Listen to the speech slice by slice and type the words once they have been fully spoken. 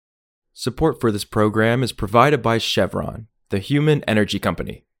Support for this program is provided by Chevron, the human energy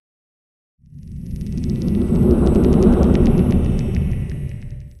company.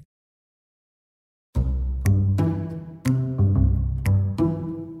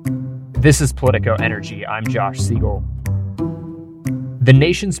 This is Politico Energy. I'm Josh Siegel. The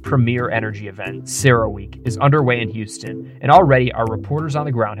nation's premier energy event, CERAWeek, is underway in Houston, and already our reporters on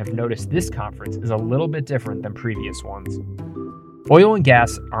the ground have noticed this conference is a little bit different than previous ones. Oil and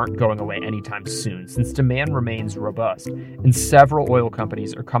gas aren't going away anytime soon, since demand remains robust, and several oil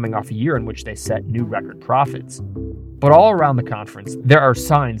companies are coming off a year in which they set new record profits. But all around the conference, there are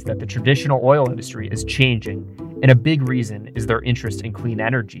signs that the traditional oil industry is changing, and a big reason is their interest in clean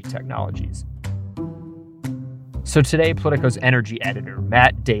energy technologies. So today, Politico's energy editor,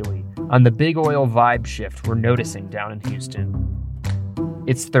 Matt Daly, on the big oil vibe shift we're noticing down in Houston.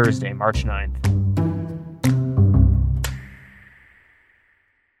 It's Thursday, March 9th.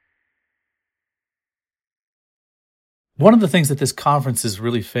 One of the things that this conference is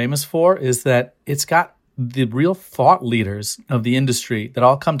really famous for is that it's got the real thought leaders of the industry that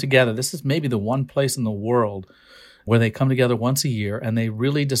all come together. This is maybe the one place in the world where they come together once a year and they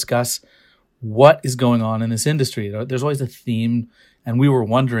really discuss what is going on in this industry. There's always a theme, and we were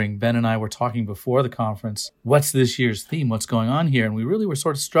wondering, Ben and I were talking before the conference, what's this year's theme? What's going on here? And we really were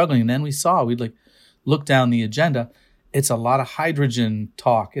sort of struggling. And then we'd look down the agenda. It's a lot of hydrogen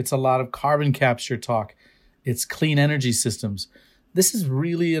talk. It's a lot of carbon capture talk. It's clean energy systems. This is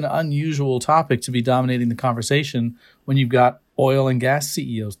really an unusual topic to be dominating the conversation when you've got oil and gas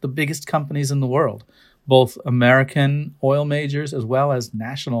CEOs, the biggest companies in the world, both American oil majors as well as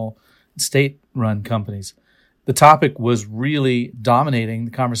national state-run companies. The topic was really dominating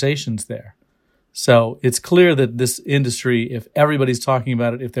the conversations there. So it's clear that this industry, if everybody's talking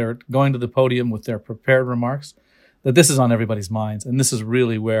about it, if they're going to the podium with their prepared remarks, that this is on everybody's minds. And this is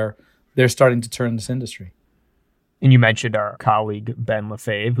really where they're starting to turn this industry. And you mentioned our colleague, Ben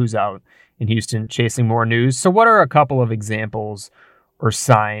Lefebvre, who's out in Houston chasing more news. So what are a couple of examples or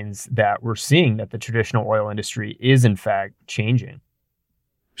signs that we're seeing that the traditional oil industry is, in fact, changing?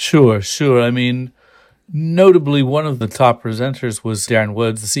 Sure. I mean, notably, one of the top presenters was Darren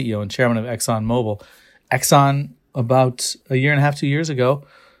Woods, the CEO and chairman of ExxonMobil. Exxon, about a year and a half, 2 years ago,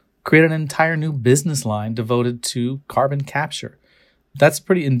 created an entire new business line devoted to carbon capture. That's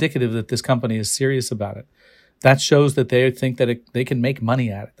pretty indicative that this company is serious about it. That shows that they think that they can make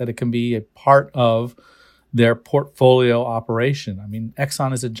money at it, that it can be a part of their portfolio operation. I mean,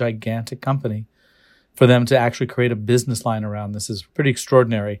 Exxon is a gigantic company. For them to actually create a business line around this is pretty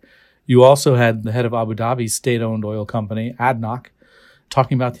extraordinary. You also had the head of Abu Dhabi's state-owned oil company, ADNOC,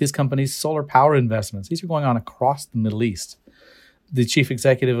 talking about his company's solar power investments. These are going on across the Middle East. The chief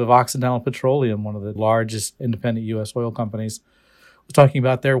executive of Occidental Petroleum, one of the largest independent U.S. oil companies, was talking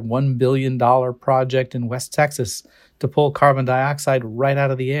about their $1 billion project in West Texas to pull carbon dioxide right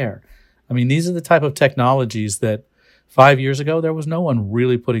out of the air. I mean, these are the type of technologies that 5 years ago, there was no one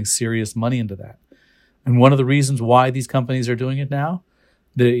really putting serious money into that. And one of the reasons why these companies are doing it now,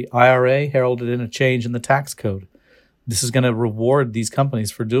 the IRA heralded in a change in the tax code. This is going to reward these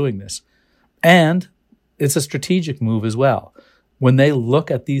companies for doing this. And it's a strategic move as well. When they look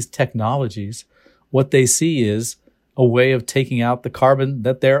at these technologies, what they see is a way of taking out the carbon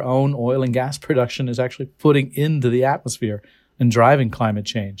that their own oil and gas production is actually putting into the atmosphere and driving climate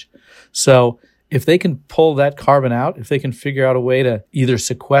change. So if they can pull that carbon out, if they can figure out a way to either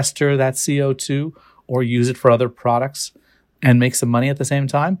sequester that CO2 or use it for other products and make some money at the same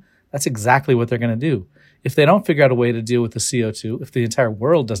time, that's exactly what they're going to do. If they don't figure out a way to deal with the CO2, if the entire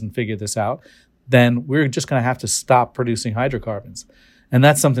world doesn't figure this out, then we're just going to have to stop producing hydrocarbons. And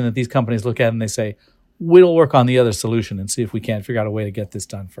that's something that these companies look at and they say, we'll work on the other solution and see if we can't figure out a way to get this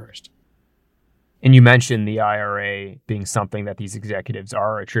done first. And you mentioned the IRA being something that these executives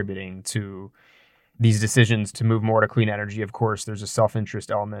are attributing to these decisions to move more to clean energy. Of course, there's a self-interest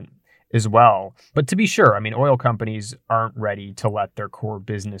element as well. But to be sure, I mean, oil companies aren't ready to let their core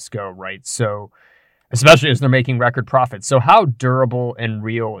business go, right? So especially as they're making record profits. So how durable and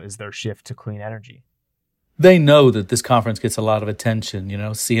real is their shift to clean energy? They know that this conference gets a lot of attention. You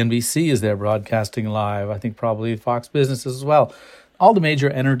know, CNBC is there broadcasting live. I think probably Fox Business as well. All the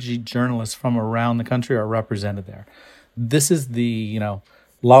major energy journalists from around the country are represented there. This is the,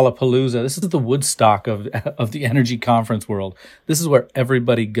 Lollapalooza. This is the Woodstock of the energy conference world. This is where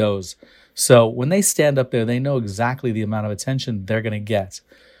everybody goes. So when they stand up there, they know exactly the amount of attention they're going to get.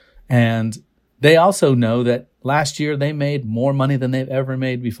 And they also know that last year they made more money than they've ever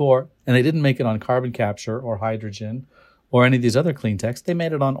made before, and they didn't make it on carbon capture or hydrogen or any of these other clean techs. They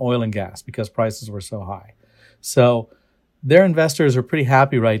made it on oil and gas because prices were so high. So their investors are pretty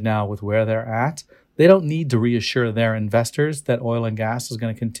happy right now with where they're at. They don't need to reassure their investors that oil and gas is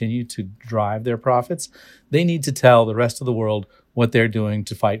going to continue to drive their profits. They need to tell the rest of the world what they're doing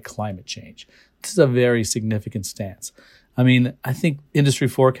to fight climate change. This is a very significant stance. I mean, I think industry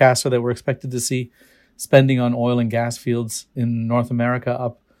forecasts are that we're expected to see spending on oil and gas fields in North America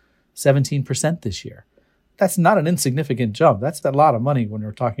up 17% this year. That's not an insignificant jump. That's a lot of money when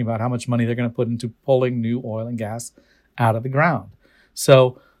we're talking about how much money they're going to put into pulling new oil and gas out of the ground.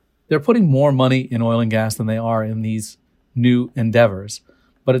 So they're putting more money in oil and gas than they are in these new endeavors.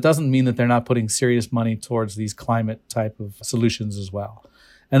 But it doesn't mean that they're not putting serious money towards these climate type of solutions as well.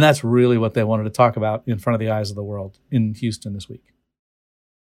 And that's really what they wanted to talk about in front of the eyes of the world in Houston this week.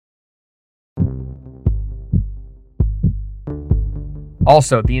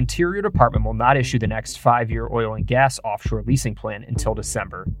 Also, the Interior Department will not issue the next 5-year oil and gas offshore leasing plan until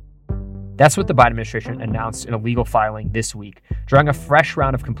December. That's what the Biden administration announced in a legal filing this week, drawing a fresh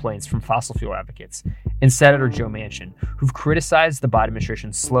round of complaints from fossil fuel advocates and Senator Joe Manchin, who've criticized the Biden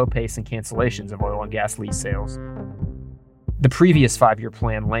administration's slow pace and cancellations of oil and gas lease sales. The previous 5-year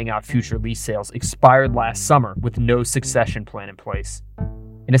plan laying out future lease sales expired last summer with no succession plan in place.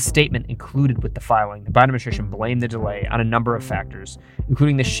 In a statement included with the filing, the Biden administration blamed the delay on a number of factors,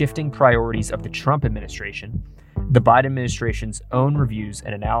 including the shifting priorities of the Trump administration, the Biden administration's own reviews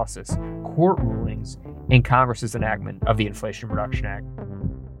and analysis, court rulings, and Congress's enactment of the Inflation Reduction Act.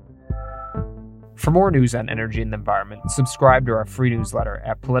 For more news on energy and the environment, subscribe to our free newsletter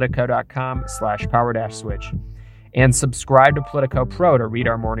at politico.com/power-switch and subscribe to Politico Pro to read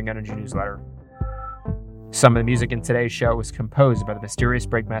our morning energy newsletter. Some of the music in today's show was composed by the mysterious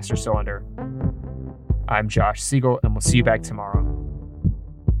Breakmaster Cylinder. I'm Josh Siegel, and we'll see you back tomorrow.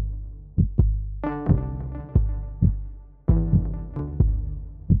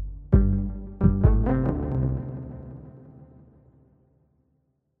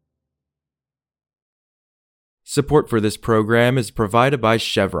 Support for this program is provided by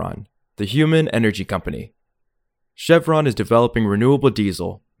Chevron, the human energy company. Chevron is developing renewable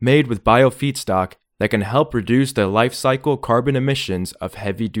diesel made with biofeedstock that can help reduce the life cycle carbon emissions of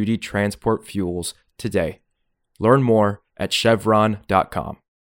heavy-duty transport fuels today. Learn more at chevron.com.